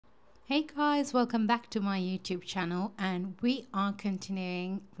Hey guys, welcome back to my YouTube channel, and we are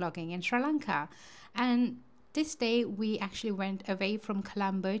continuing vlogging in Sri Lanka. And this day we actually went away from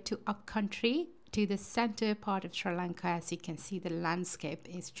Colombo to upcountry to the center part of Sri Lanka. As you can see, the landscape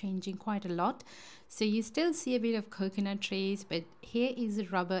is changing quite a lot. So you still see a bit of coconut trees, but here is a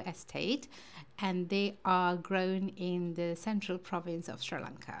rubber estate and they are grown in the central province of Sri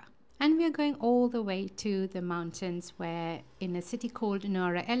Lanka. And we are going all the way to the mountains, where in a city called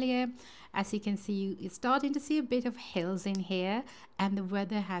Nuwara Eliya. As you can see, you're starting to see a bit of hills in here, and the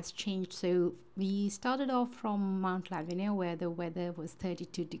weather has changed. So we started off from Mount Lavinia, where the weather was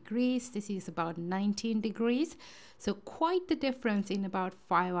 32 degrees. This is about 19 degrees. So quite the difference in about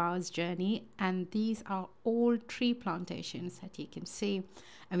 5 hours journey. And these are all tree plantations that you can see.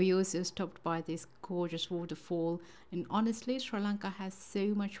 And we also stopped by this gorgeous waterfall. And honestly, Sri Lanka has so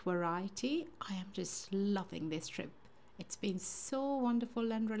much variety. I am just loving this trip. It's been so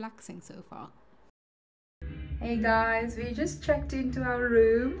wonderful and relaxing so far. Hey guys, we just checked into our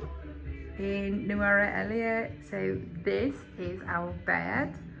room in Nuwara Eliya. So this is our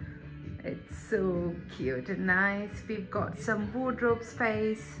bed. It's so cute and nice. We've got some wardrobe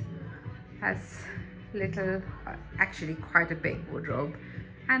space. Has little, actually quite a big wardrobe.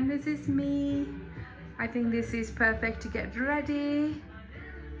 And this is me. I think this is perfect to get ready.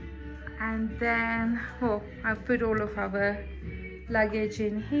 And then, I've put all of our luggage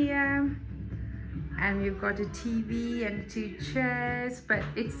in here. And we've got a TV and 2 chairs, but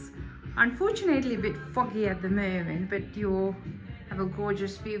it's unfortunately a bit foggy at the moment, but you'll have a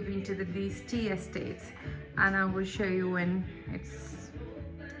gorgeous view into these tea estates. And I will show you when it's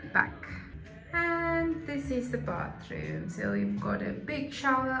back. And this is the bathroom. So we've got a big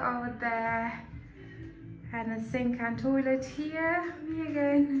shower over there and a sink and toilet here. Me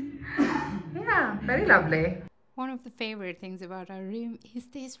again. Yeah, very lovely. One of the favorite things about our room is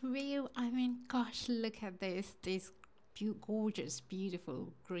this view. I mean, gosh, look at this. These gorgeous,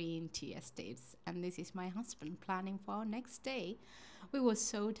 beautiful green tea estates. And this is my husband planning for our next day. We were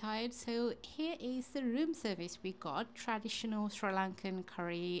so tired. So here is the room service we got. Traditional Sri Lankan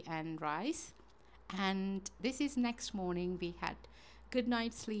curry and rice. And this is next morning. We had good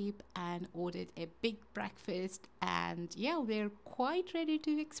night's sleep and ordered a big breakfast, and yeah, we're quite ready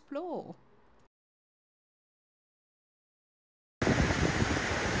to explore.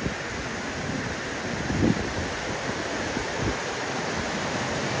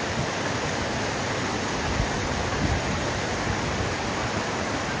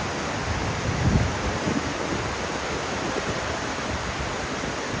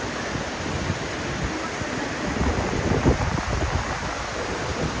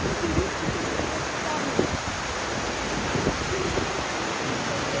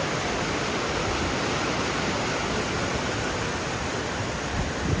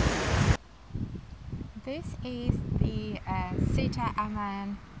 This is the Sita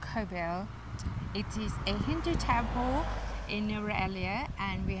Aman Kobil. It is a Hindu temple in Nuwara Eliya,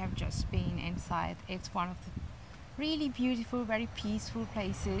 and we have just been inside. It's one of the really beautiful, very peaceful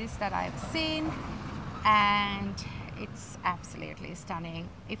places that I've seen, and it's absolutely stunning.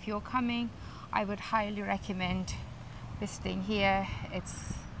 If you're coming, I would highly recommend visiting here.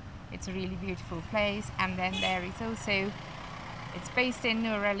 It's a really beautiful place. And then there is also, it's based in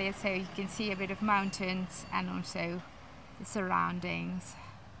Nuwara Eliya, so you can see a bit of mountains and also the surroundings.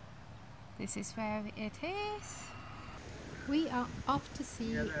 This is where it is. We are off to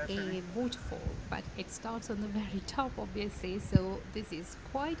see a waterfall, but it starts on the very top, obviously, so this is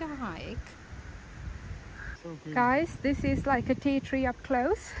quite a hike. Guys, this is like a tea tree up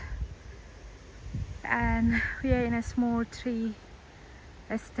close, and we are in a small tree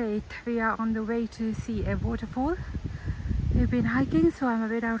estate. We are on the way to see a waterfall. We've been hiking, so I'm a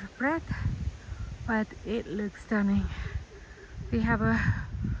bit out of breath, but it looks stunning. We have a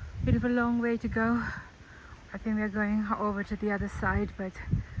bit of a long way to go. I think we're going over to the other side, but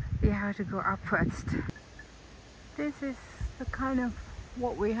we have to go up first. This is the kind of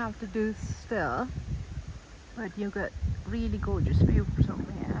what we have to do still, but you get really gorgeous view from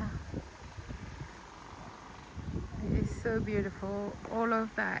here. It is so beautiful. All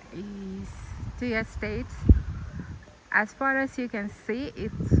of that is tea estates. As far as you can see,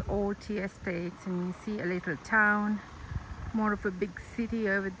 it's all tea estates, and you see a little town, more of a big city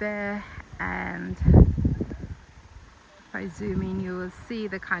over there. And if I zoom in, you will see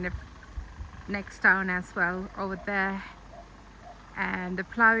the kind of next town as well over there, and the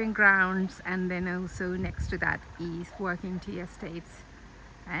ploughing grounds. And then also next to that is working tea estates.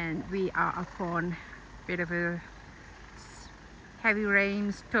 And we are upon a bit of a heavy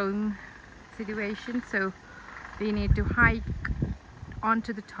rain, storm situation, so we need to hike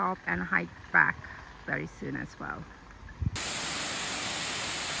onto the top and hike back very soon as well.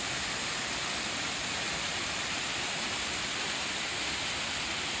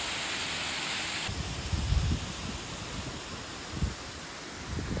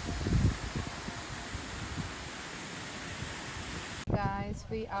 Guys,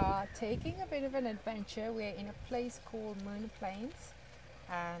 we are taking a bit of an adventure. We're in a place called Moon Plains,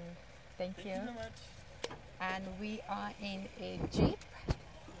 and thank you so much. And we are in a jeep.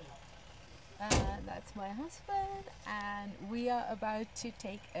 That's my husband, and we are about to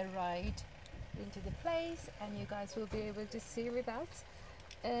take a ride into the place, and you guys will be able to see with us.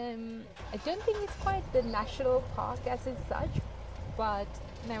 I don't think it's quite the national park as such, but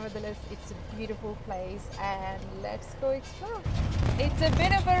nevertheless it's a beautiful place, and let's go explore. It's a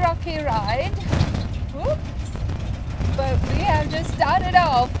bit of a rocky ride. Whoops. But we have just started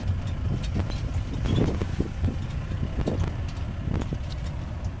off.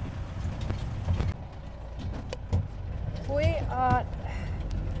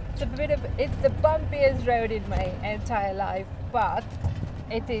 It's the bumpiest road in my entire life, but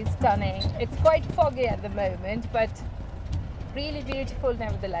it is stunning. It's quite foggy at the moment, but really beautiful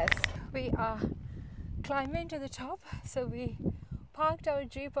nevertheless. We are climbing to the top, so we parked our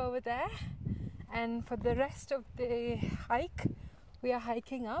jeep over there, and for the rest of the hike we are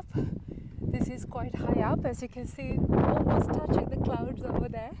hiking up. This is quite high up, as you can see, almost touching the clouds over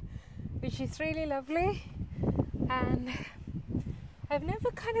there, which is really lovely. And I've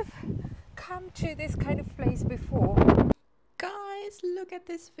never kind of come to this kind of place before. Guys, look at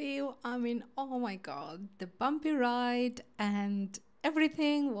this view. I mean, oh my god, the bumpy ride and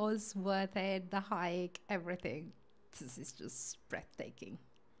everything was worth it. The hike, everything. This is just breathtaking.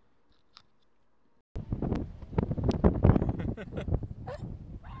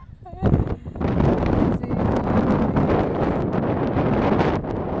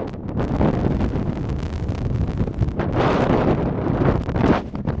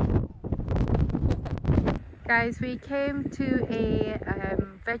 Guys, we came to a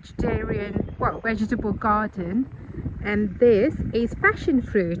vegetable garden, and this is passion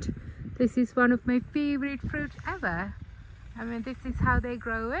fruit. This is one of my favorite fruits ever. I mean, this is how they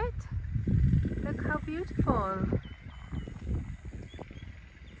grow it. Look how beautiful.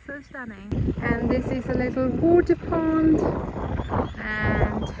 So stunning. And this is a little water pond,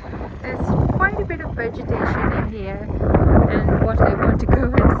 and there's quite a bit of vegetation in here. And what I want to go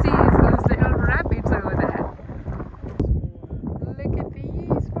and see is those little rabbits over there. Look at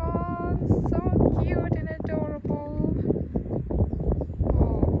these ones, so cute and adorable.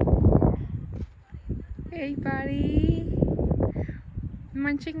 Oh. Hey buddy,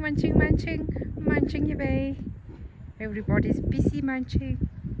 munching, munching, munching, munching away. Everybody's busy munching.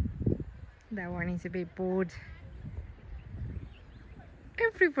 That one is a bit bored.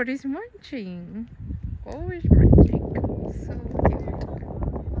 Everybody's munching, always munching. So cute.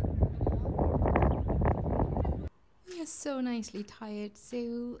 We are so nicely tired,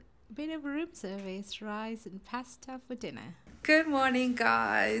 so a bit of room service, rice and pasta for dinner. Good morning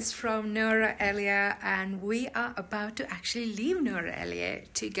guys from Nuwara Eliya, and we are about to actually leave Nuwara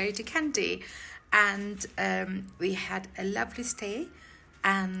Eliya to go to Kandy, and we had a lovely stay,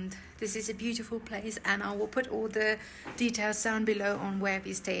 and this is a beautiful place, and I will put all the details down below on where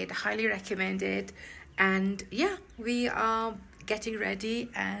we stayed. Highly recommend it. And yeah, we are getting ready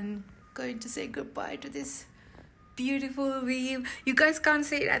and going to say goodbye to this beautiful view. You guys can't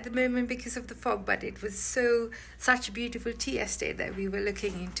see it at the moment because of the fog, but it was such a beautiful tea estate that we were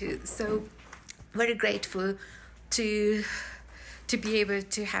looking into. So very grateful to be able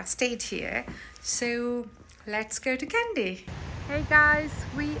to have stayed here. So let's go to Kandy. Hey guys,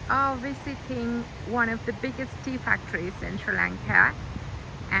 we are visiting one of the biggest tea factories in Sri Lanka,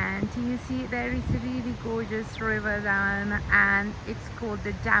 and you see there is a really gorgeous river down, and it's called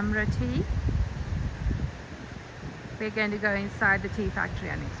the Damra tea. We're going to go inside the tea factory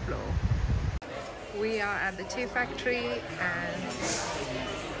and explore. We are at the tea factory, and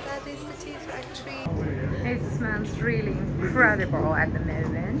that is the tea factory. It smells really incredible at the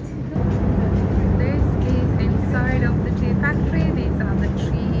moment. This is inside of the tea factory. These are the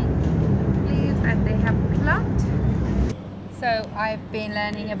tree leaves, and they have plucked. So I've been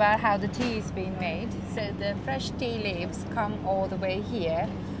learning about how the tea is being made. So the fresh tea leaves come all the way here,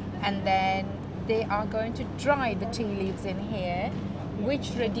 and then they are going to dry the tea leaves in here,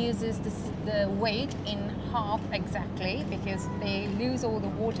 which reduces the weight in half exactly, because they lose all the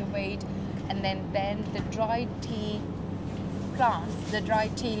water weight, and then the dried tea plants, the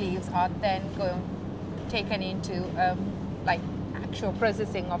dried tea leaves are then taken into like actual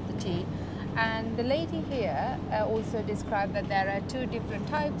processing of the tea, And the lady here also described that there are two different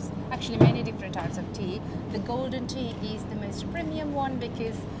types, actually many different types of tea. The golden tea is the most premium one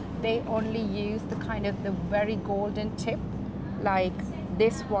because they only use the kind of the very golden tip, like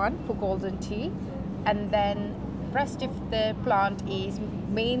this one for golden tea, and then rest of the plant is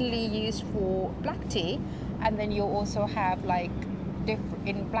mainly used for black tea. And then you also have like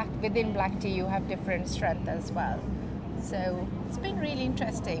within black tea you have different strength as well. So it's been really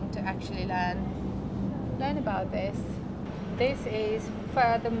interesting to actually learn about this. This is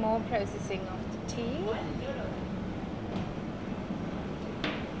furthermore processing of the tea.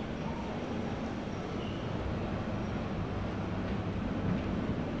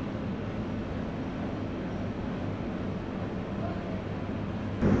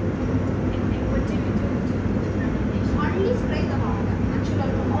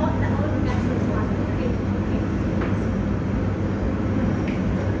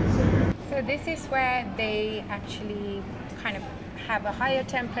 This is where they actually kind of have a higher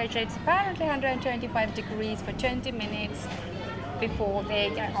temperature. It's apparently 125 degrees for 20 minutes before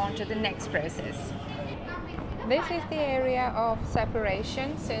they get on to the next process. This is the area of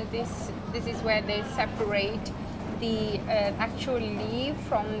separation. So this is where they separate the actual leaf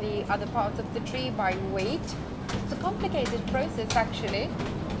from the other parts of the tree by weight. It's a complicated process actually.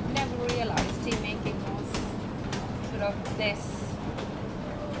 Never realized tea making was sort of this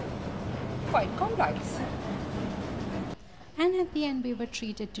quite complex. And at the end we were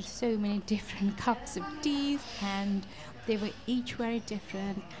treated to so many different cups of teas, and they were each very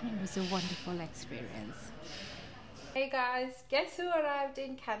different, and it was a wonderful experience. Hey guys, guess who arrived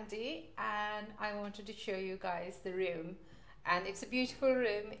in Kandy? And I wanted to show you guys the room, and it's a beautiful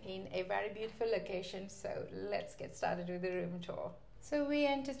room in a very beautiful location. So let's get started with the room tour. So we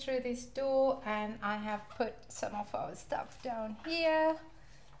entered through this door, and I have put some of our stuff down here.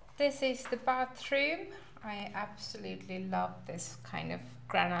 This is the bathroom. I absolutely love this kind of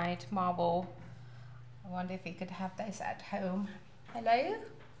granite marble. I wonder if we could have this at home. Hello.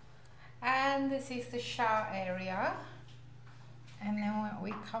 And this is the shower area. And then when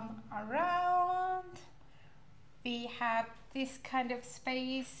we come around, we have this kind of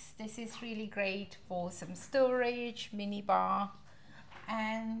space. This is really great for some storage, mini bar.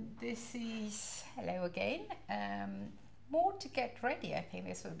 And this is, hello again, more to get ready. I think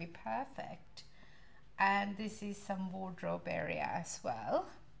this will be perfect. And this is some wardrobe area as well.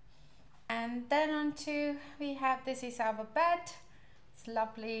 And then onto, we have, this is our bed. It's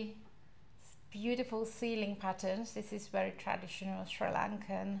lovely, it's beautiful ceiling patterns. This is very traditional Sri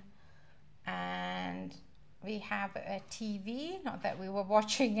Lankan. And we have a TV, not that we were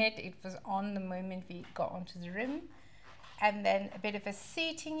watching it, it was on the moment we got onto the room. And then a bit of a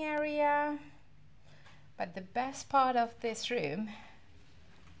seating area. But the best part of this room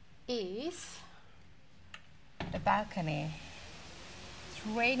is the balcony. It's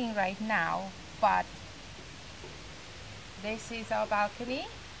raining right now, but this is our balcony.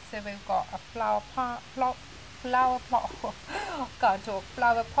 So we've got a flower pot, can't talk,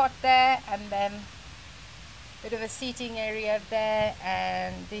 flower pot there, and then a bit of a seating area there,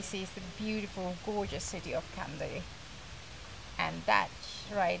 and this is the beautiful, gorgeous city of Kandy. And that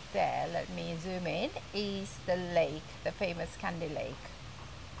right there, let me zoom in, is the lake, the famous Kandy Lake.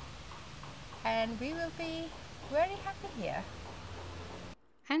 And we will be very happy here.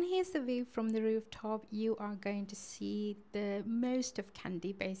 And here's the view from the rooftop. You are going to see the most of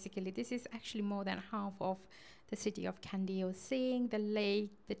Kandy basically. This is actually more than half of the city of Kandy. You're seeing the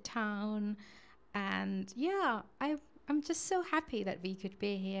lake, the town, and yeah, I'm just so happy that we could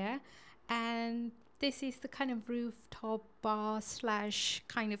be here. And this is the kind of rooftop bar slash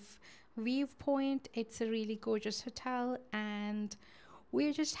kind of viewpoint. It's a really gorgeous hotel, and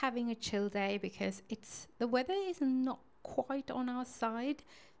we're just having a chill day because the weather is not quite on our side,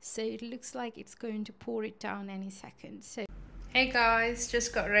 so it looks like it's going to pour it down any second. So hey guys,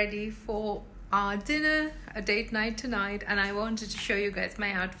 just got ready for our dinner, a date night tonight, and I wanted to show you guys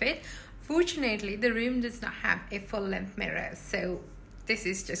my outfit. Fortunately, the room does not have a full-length mirror, so this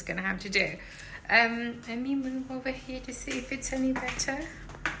is just gonna have to do. Let me move over here to see if it's any better.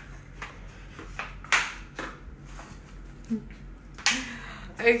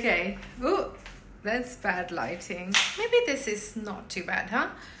 Okay. Oh, that's bad lighting. Maybe this is not too bad, huh?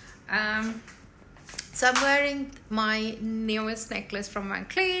 So I'm wearing my newest necklace from Van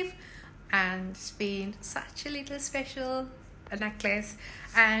Cleef, and it's been such a little special necklace.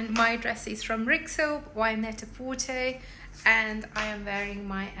 And my dress is from Rixo, Wine Net-a-Porter, and I am wearing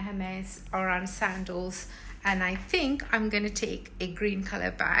my Hermes Oran sandals, and I think I'm gonna take a green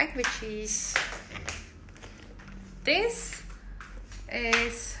color bag, which is this.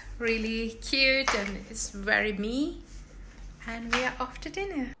 Is really cute and it's very me. And we are off to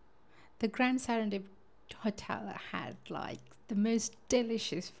dinner. The Grand Serendip Hotel had like the most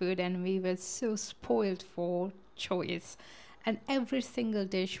delicious food, and we were so spoiled for choice. And every single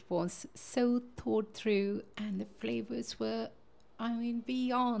dish was so thought through, and the flavors were, I mean,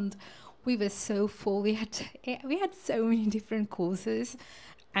 beyond. We were so full. We had so many different courses,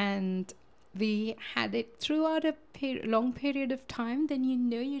 and we had it throughout a long period of time. Then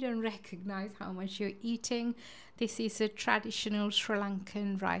you don't recognize how much you're eating. This is a traditional Sri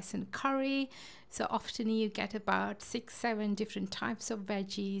Lankan rice and curry. So often you get about 6-7 different types of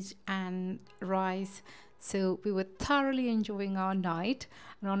veggies and rice. So we were thoroughly enjoying our night,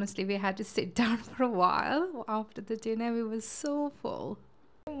 and honestly we had to sit down for a while after the dinner. We were so full.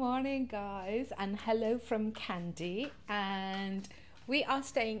 Good morning guys, and hello from Candy. And we are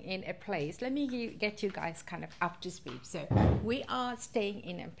staying in a place, let me get you guys kind of up to speed. So we are staying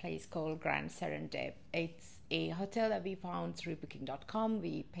in a place called Grand Serendip. It's a hotel that we found through booking.com.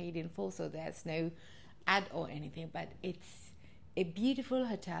 We paid in full, so there's no ad or anything, but it's a beautiful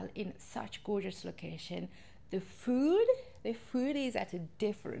hotel in such gorgeous location. The food is at a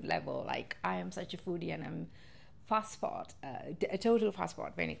different level. Like, I am such a foodie, and I'm a total fast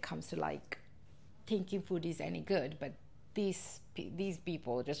spot when it comes to like thinking food is any good, but these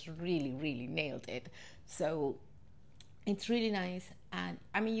people just really nailed it. So it's really nice. And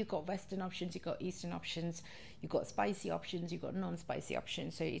I mean, you got Western options, you got Eastern options, you got spicy options, you got non-spicy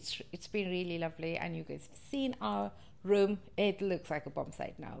options. So it's been really lovely. And you guys have seen our room. It looks like a bomb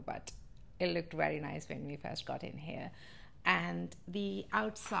site now, but it looked very nice when we first got in here. And the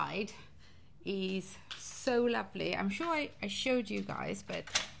outside is so lovely. I'm sure I showed you guys, but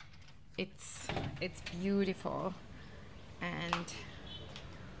it's beautiful. And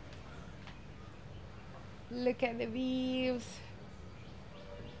look at the views.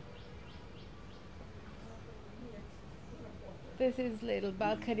 This is little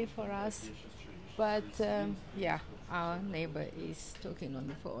balcony for us, but yeah, our neighbor is talking on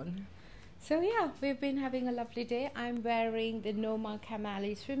the phone. So yeah, we've been having a lovely day. I'm wearing the Noma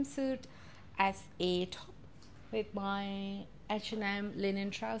Kamali swimsuit as a top with my H&M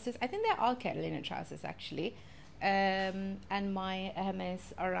linen trousers. I think they're all linen trousers actually. And my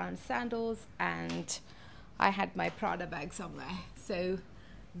Hermes around sandals, and I had my Prada bag somewhere. So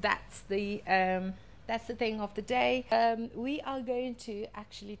that's the thing of the day. We are going to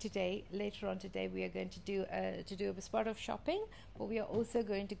actually later on today we are going to do a spot of shopping, but we are also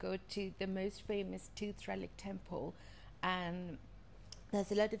going to go to the most famous tooth relic temple, and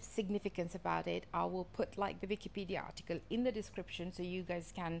there's a lot of significance about it. I will put like the Wikipedia article in the description so you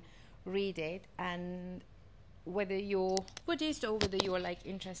guys can read it, and whether you're Buddhist or whether you're like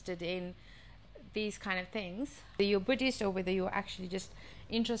interested in these kind of things, whether you're Buddhist or whether you're actually just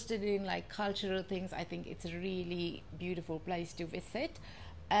interested in like cultural things, I think it's a really beautiful place to visit.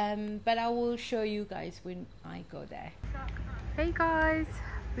 But I will show you guys when I go there. Hey guys,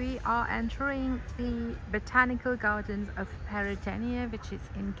 we are entering the botanical gardens of Peritania, which is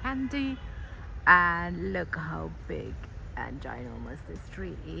in Kandy, and look how big and ginormous this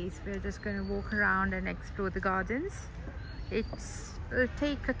tree is. We're just going to walk around and explore the gardens. It'll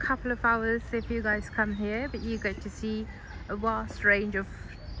take a couple of hours if you guys come here, but you get to see a vast range of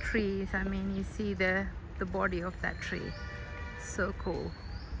trees. I mean, you see the body of that tree. So cool.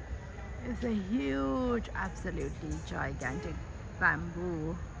 It's a huge, absolutely gigantic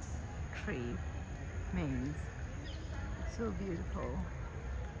bamboo tree. Means so beautiful.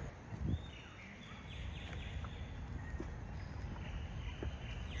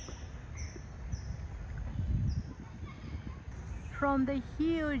 From the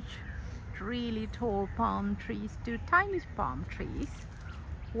huge, really tall palm trees to tiny palm trees,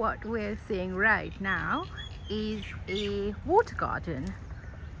 what we're seeing right now is a water garden.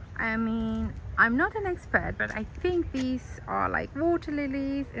 I mean, I'm not an expert, but I think these are like water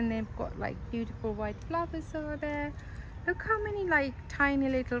lilies, and they've got like beautiful white flowers over there. Look how many like tiny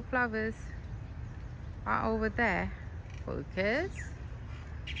little flowers are over there. Focus.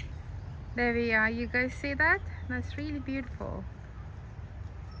 There we are. You guys see that? That's really beautiful.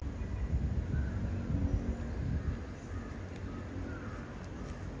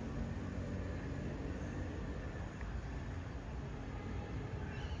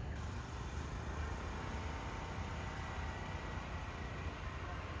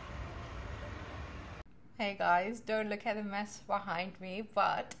 Hey guys, don't look at the mess behind me,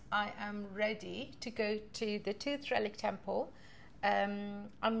 but I am ready to go to the Tooth Relic Temple. I'm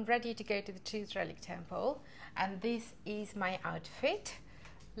ready to go to the Tooth Relic Temple, and this is my outfit.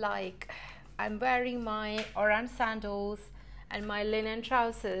 Like, I'm wearing my orange sandals and my linen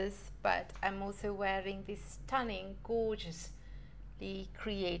trousers, but I'm also wearing this stunning, gorgeously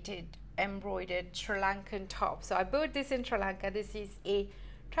created, embroidered Sri Lankan top. So I bought this in Sri Lanka. This is a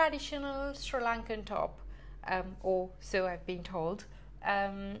traditional Sri Lankan top, or so I've been told.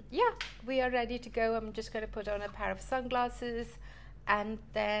 Yeah, we are ready to go. I'm just going to put on a pair of sunglasses and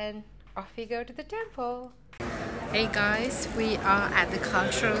then off we go to the temple. Hey guys, we are at the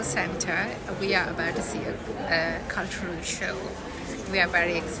cultural center. We are about to see a cultural show. We are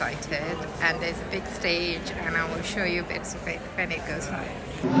very excited, and there's a big stage, and I will show you bits of it when it goes live.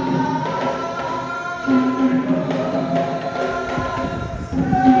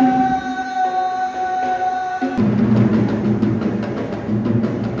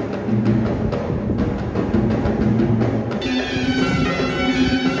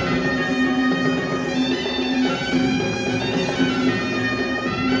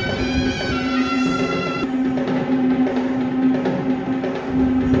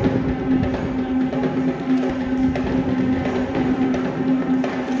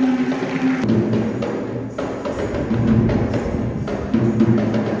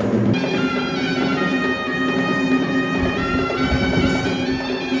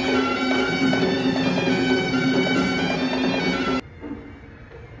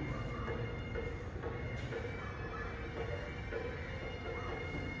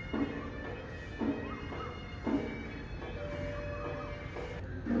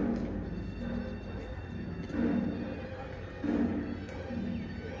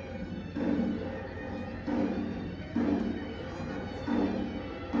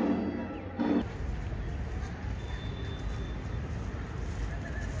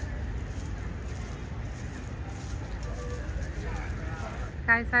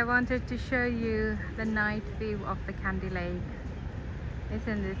 Guys, I wanted to show you the night view of the Candy Lake.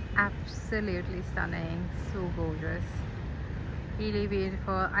 Isn't this absolutely stunning? So gorgeous, really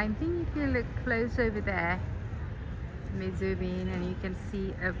beautiful. I think if you look close over there, let me zoom in and you can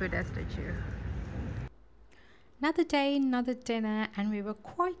see a Buddha statue. Another day, another dinner, and we were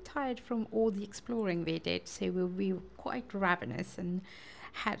quite tired from all the exploring we did, so we were quite ravenous and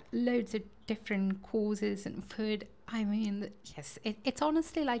had loads of different courses and food. I mean, yes, it's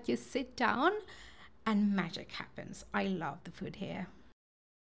honestly like you sit down and magic happens. I love the food here.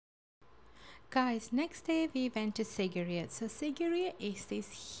 Guys, next day we went to Sigiriya. So Sigiriya is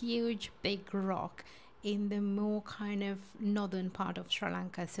this huge big rock in the more kind of northern part of Sri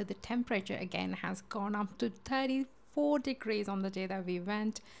Lanka. So the temperature again has gone up to 34 degrees on the day that we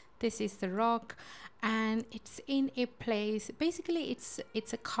went. This is the rock, and it's in a place, basically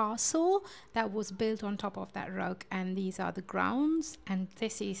it's a castle that was built on top of that rock, and these are the grounds, and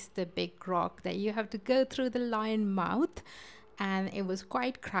this is the big rock that you have to go through the lion mouth, and it was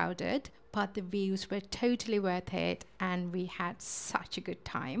quite crowded, but the views were totally worth it, and we had such a good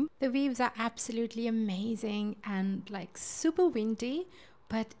time. The views are absolutely amazing and like super windy,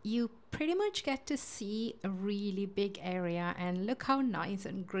 but you pretty much get to see a really big area, and look how nice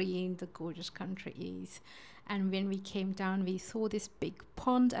and green the gorgeous country is. And when we came down, we saw this big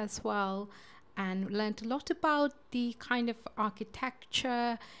pond as well, and learned a lot about the kind of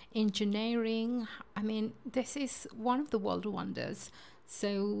architecture, engineering. I mean, this is one of the world wonders.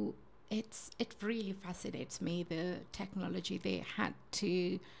 So it really fascinates me, the technology they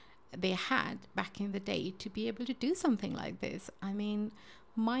had back in the day to be able to do something like this. I mean,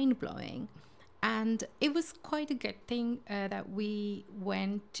 mind-blowing. And it was quite a good thing that we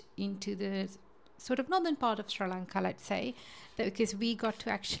went into the sort of northern part of Sri Lanka, let's say, because we got to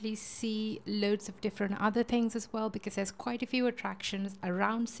actually see loads of different other things as well, because there's quite a few attractions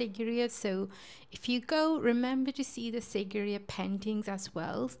around Sigiriya. So if you go, remember to see the Sigiriya paintings as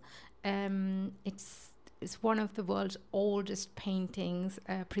well. It's one of the world's oldest paintings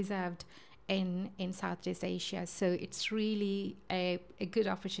preserved in Southeast Asia, so it's really a good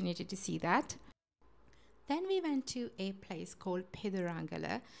opportunity to see that. Then we went to a place called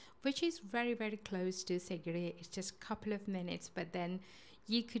Pidurangala, which is very, very close to Sigiriya. It's just a couple of minutes, but then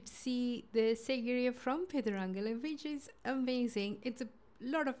you could see the Sigiriya from Pidurangala, which is amazing. It's a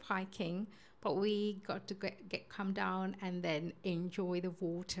lot of hiking, but we got to come down and then enjoy the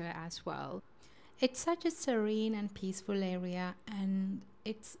water as well. It's such a serene and peaceful area, and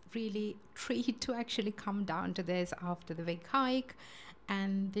it's really a treat to actually come down to this after the big hike.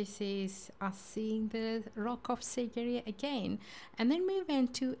 And this is us seeing the rock of Sigiriya again. And then we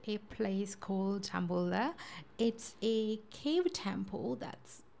went to a place called Tambula. It's a cave temple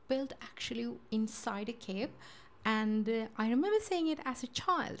that's built actually inside a cave. And I remember seeing it as a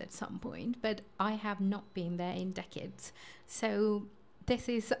child at some point, but I have not been there in decades. So this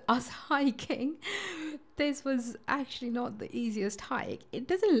is us hiking. This was actually not the easiest hike. It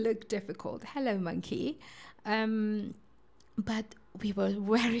doesn't look difficult. Hello, monkey. Um, but we were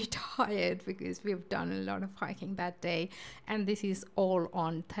very tired because we've done a lot of hiking that day, and this is all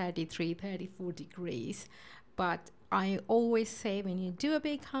on 33, 34 degrees. But I always say, when you do a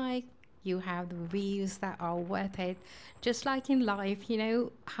big hike, you have the views that are worth it. Just like in life, you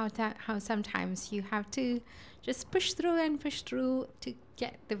know how sometimes you have to just push through and push through to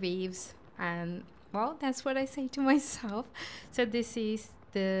get the views. And well, that's what I say to myself. So this is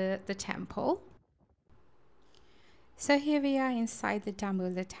the temple. So here we are inside the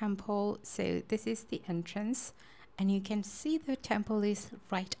Dambulla temple. So this is the entrance, and you can see the temple is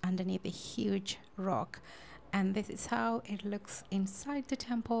right underneath a huge rock, and this is how it looks inside the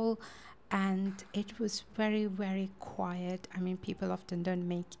temple. And it was very, very quiet. I mean, people often don't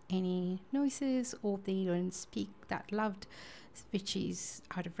make any noises, or they don't speak that loud, which is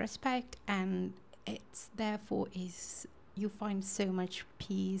out of respect, and it's therefore is you find so much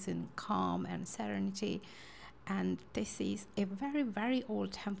peace and calm and serenity. And this is a very, very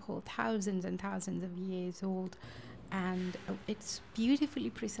old temple, thousands and thousands of years old, and it's beautifully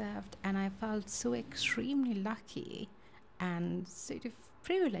preserved. And I felt so extremely lucky and sort of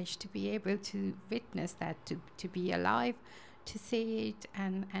privileged to be able to witness that, to be alive, to see it,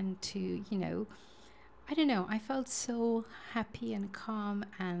 and to, you know, I don't know, I felt so happy and calm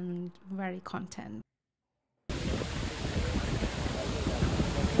and very content.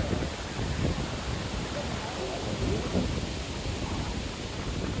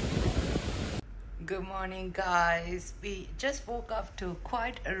 Good morning, guys. We just woke up to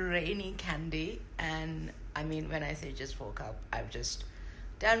quite a rainy candy, and I mean, when I say just woke up, I've just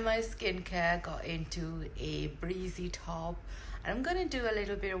done my skincare, got into a breezy top, and I'm gonna do a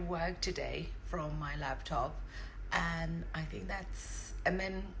little bit of work today from my laptop. And I think that's, and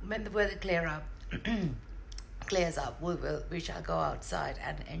then when the weather clears up, we shall go outside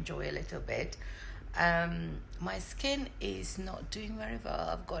and enjoy a little bit. My skin is not doing very well.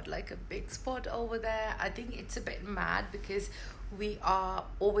 I've got like a big spot over there. I think it's a bit mad because we are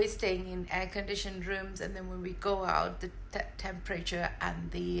always staying in air-conditioned rooms, and then when we go out, the temperature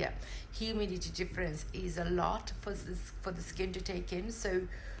and the humidity difference is a lot for the skin to take in. So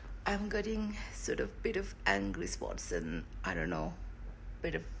I'm getting sort of bit of angry spots, and I don't know,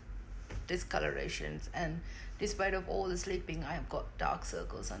 bit of discolorations. And despite of all the sleeping, I've got dark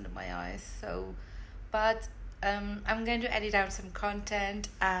circles under my eyes. So but I'm going to edit out some content,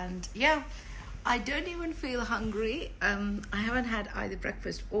 and yeah, I don't even feel hungry. I haven't had either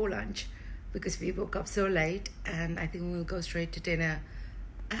breakfast or lunch because we woke up so late, and I think we'll go straight to dinner.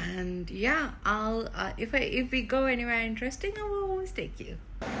 And yeah, I'll if we go anywhere interesting, I will always take you.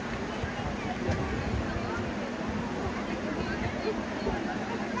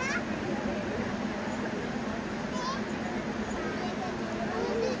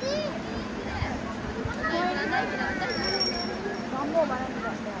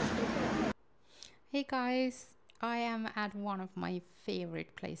 Hey guys, I am at one of my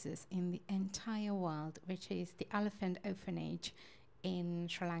favorite places in the entire world, which is the Elephant Orphanage in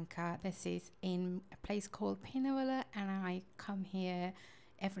Sri Lanka. This is in a place called Pinavalla, and I come here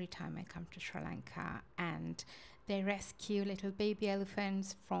every time I come to Sri Lanka. And they rescue little baby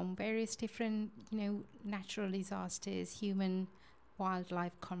elephants from various different, you know, natural disasters, human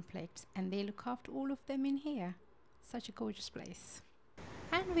wildlife conflicts, and they look after all of them in here. Such a gorgeous place.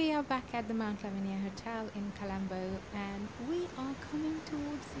 And we are back at the Mount Lavinia Hotel in Colombo, and we are coming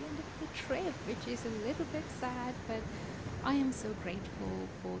towards the end of the trip, which is a little bit sad, but I am so grateful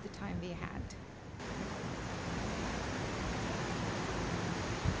for the time we had.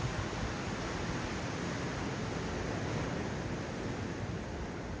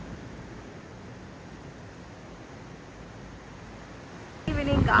 Good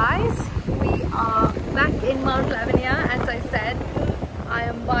evening, guys. We are back in Mount Lavinia. As I said, I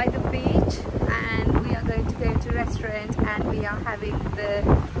am by the beach, and we are going to go to a restaurant, and we are having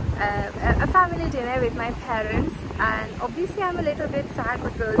a family dinner with my parents. And obviously I'm a little bit sad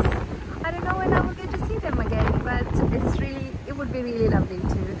because I don't know when I will get to see them again, but it would be really lovely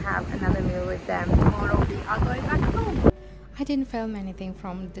to have another meal with them. Tomorrow we are going back home. I didn't film anything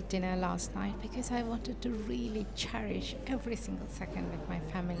from the dinner last night because I wanted to really cherish every single second with my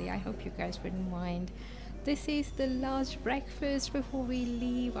family. I hope you guys wouldn't mind. This is the last breakfast before we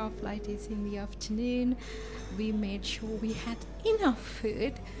leave. Our flight is in the afternoon. We made sure we had enough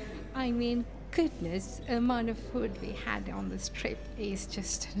food. I mean, goodness, the amount of food we had on this trip is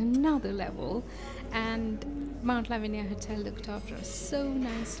just another level. And Mount Lavinia Hotel looked after us so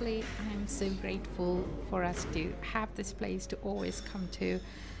nicely. I'm so grateful for us to have this place to always come to.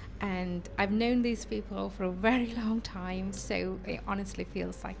 And I've known these people for a very long time, so it honestly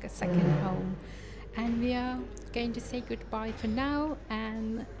feels like a second home. And we are going to say goodbye for now,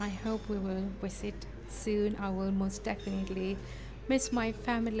 and I hope we will visit soon. I will most definitely miss my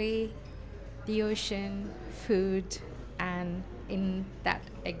family, the ocean, food, and in that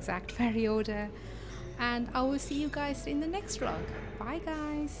exact very order. And I will see you guys in the next vlog. Bye,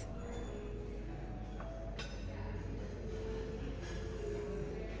 guys.